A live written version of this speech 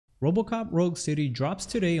RoboCop Rogue City drops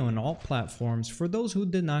today on all platforms for those who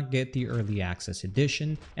did not get the early access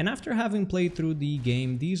edition, and after having played through the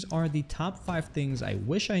game, these are the top 5 things I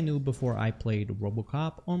wish I knew before I played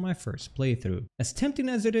RoboCop on my first playthrough. As tempting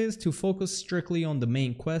as it is to focus strictly on the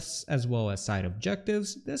main quests as well as side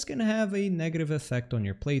objectives, this can have a negative effect on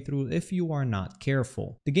your playthrough if you are not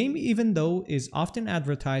careful. The game, even though is often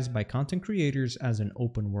advertised by content creators as an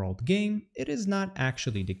open world game, it is not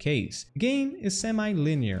actually the case. The game is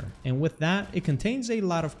semi-linear, and with that, it contains a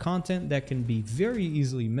lot of content that can be very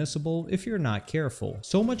easily missable if you're not careful.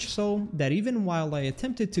 So much so that even while I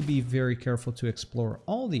attempted to be very careful to explore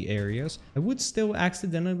all the areas, I would still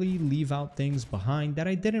accidentally leave out things behind that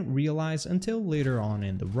I didn't realize until later on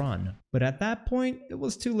in the run. But at that point, it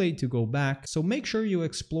was too late to go back, so make sure you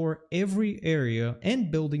explore every area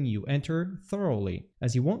and building you enter thoroughly,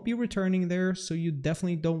 as you won't be returning there, so you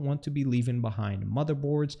definitely don't want to be leaving behind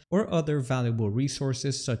motherboards or other valuable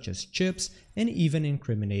resources such as chips and even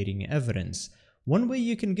incriminating evidence. One way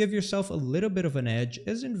you can give yourself a little bit of an edge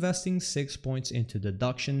is investing 6 points into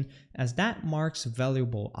Deduction, as that marks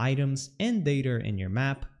valuable items and data in your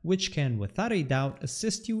map, which can without a doubt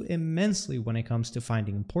assist you immensely when it comes to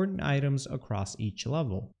finding important items across each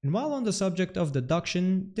level. And while on the subject of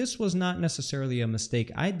Deduction, this was not necessarily a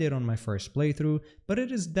mistake I did on my first playthrough, but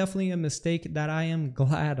it is definitely a mistake that I am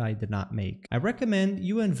glad I did not make. I recommend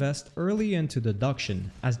you invest early into Deduction,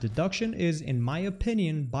 as Deduction is, in my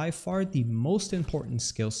opinion, by far the most important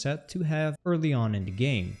skill set to have early on in the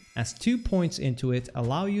game, as 2 points into it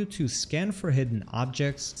allow you to scan for hidden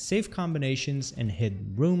objects, safe combinations, and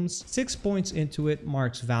hidden rooms. 6 points into it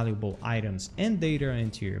marks valuable items and data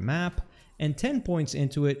into your map, and 10 points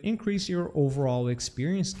into it increase your overall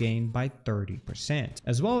experience gain by 30%.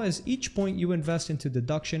 As well as each point you invest into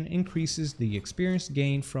Deduction increases the experience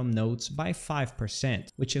gain from notes by 5%,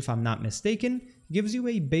 which, if I'm not mistaken, gives you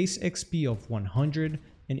a base XP of 100,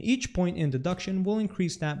 and each point in Deduction will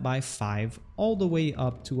increase that by 5 all the way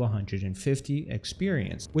up to 150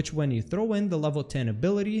 experience, which when you throw in the level 10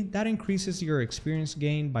 ability, that increases your experience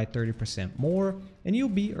gain by 30% more, and you'll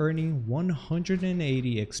be earning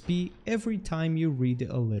 180 XP every time you read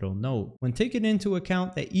a little note. When taking into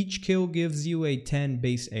account that each kill gives you a 10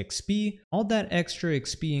 base XP, all that extra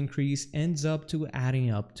XP increase ends up to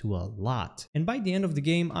adding up to a lot. And by the end of the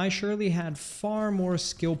game, I surely had far more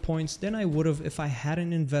skill points than I would have if I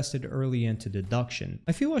hadn't invested early into Deduction.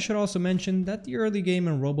 I feel I should also mention that the early game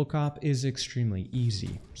in RoboCop is extremely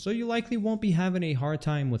easy, so you likely won't be having a hard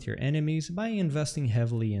time with your enemies by investing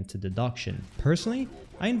heavily into Deduction. Personally,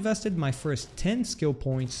 I invested my first 10 skill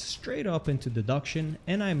points straight up into Deduction,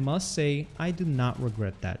 and I must say I do not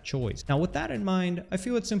regret that choice. Now with that in mind, I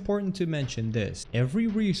feel it's important to mention this: every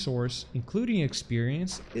resource, including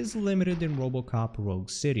experience, is limited in RoboCop Rogue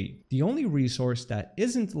City. The only resource that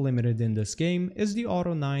isn't limited in this game is the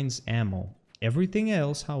Auto 9's ammo. Everything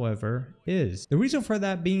else, however, is. The reason for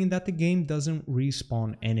that being that the game doesn't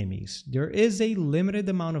respawn enemies. There is a limited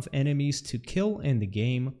amount of enemies to kill in the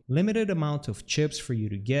game, limited amount of chips for you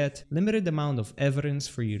to get, limited amount of evidence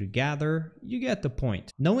for you to gather. You get the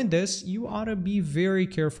point. Knowing this, you ought to be very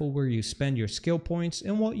careful where you spend your skill points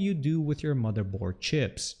and what you do with your motherboard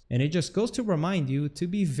chips. And it just goes to remind you to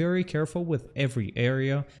be very careful with every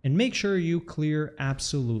area and make sure you clear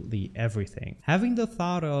absolutely everything. Having the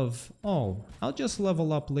thought of, oh, I'll just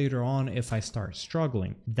level up later on if I start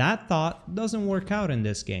struggling. That thought doesn't work out in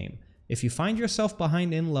this game. If you find yourself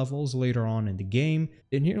behind in levels later on in the game,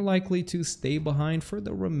 then you're likely to stay behind for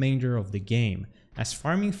the remainder of the game, as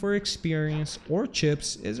farming for experience or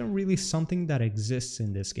chips isn't really something that exists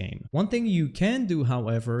in this game. One thing you can do,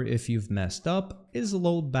 however, if you've messed up, is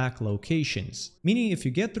load back locations. Meaning if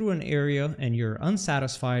you get through an area and you're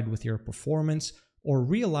unsatisfied with your performance, or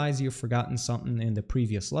realize you've forgotten something in the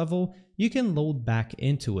previous level, you can load back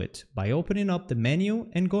into it. By opening up the menu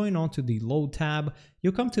and going on to the load tab,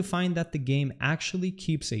 you'll come to find that the game actually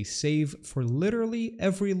keeps a save for literally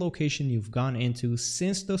every location you've gone into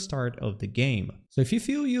since the start of the game. So if you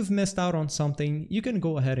feel you've missed out on something, you can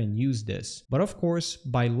go ahead and use this. But of course,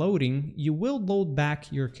 by loading, you will load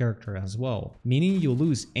back your character as well, meaning you'll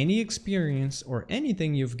lose any experience or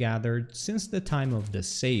anything you've gathered since the time of the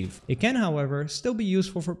save. It can, however, still be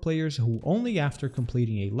useful for players who only after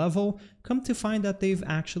completing a level come to find that they've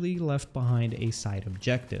actually left behind a side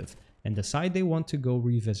objective and decide they want to go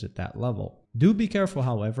revisit that level. Do be careful,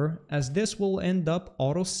 however, as this will end up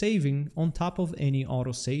auto-saving on top of any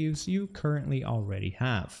auto-saves you currently already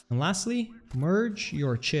have. And lastly, merge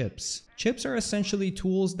your chips. Chips are essentially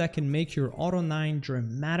tools that can make your Auto 9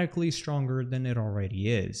 dramatically stronger than it already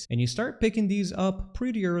is. And you start picking these up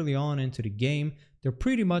pretty early on into the game, They're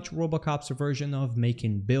pretty much RoboCop's version of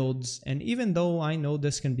making builds, and even though I know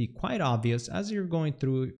this can be quite obvious as you're going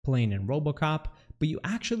through playing in RoboCop, but you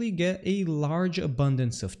actually get a large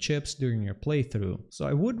abundance of chips during your playthrough. So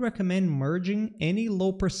I would recommend merging any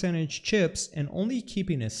low percentage chips and only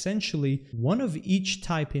keeping essentially one of each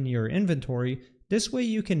type in your inventory. This way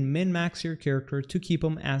you can min-max your character to keep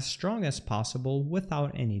them as strong as possible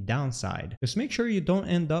without any downside. Just make sure you don't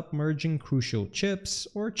end up merging crucial chips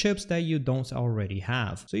or chips that you don't already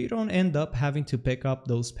have, so you don't end up having to pick up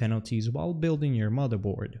those penalties while building your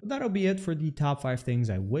motherboard. That'll be it for the top 5 things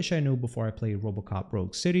I wish I knew before I played RoboCop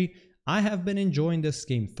Rogue City. I have been enjoying this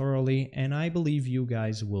game thoroughly, and I believe you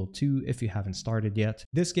guys will too if you haven't started yet.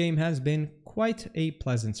 This game has been quite a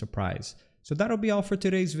pleasant surprise. So that'll be all for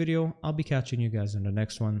today's video. I'll be catching you guys in the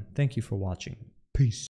next one. Thank you for watching. Peace.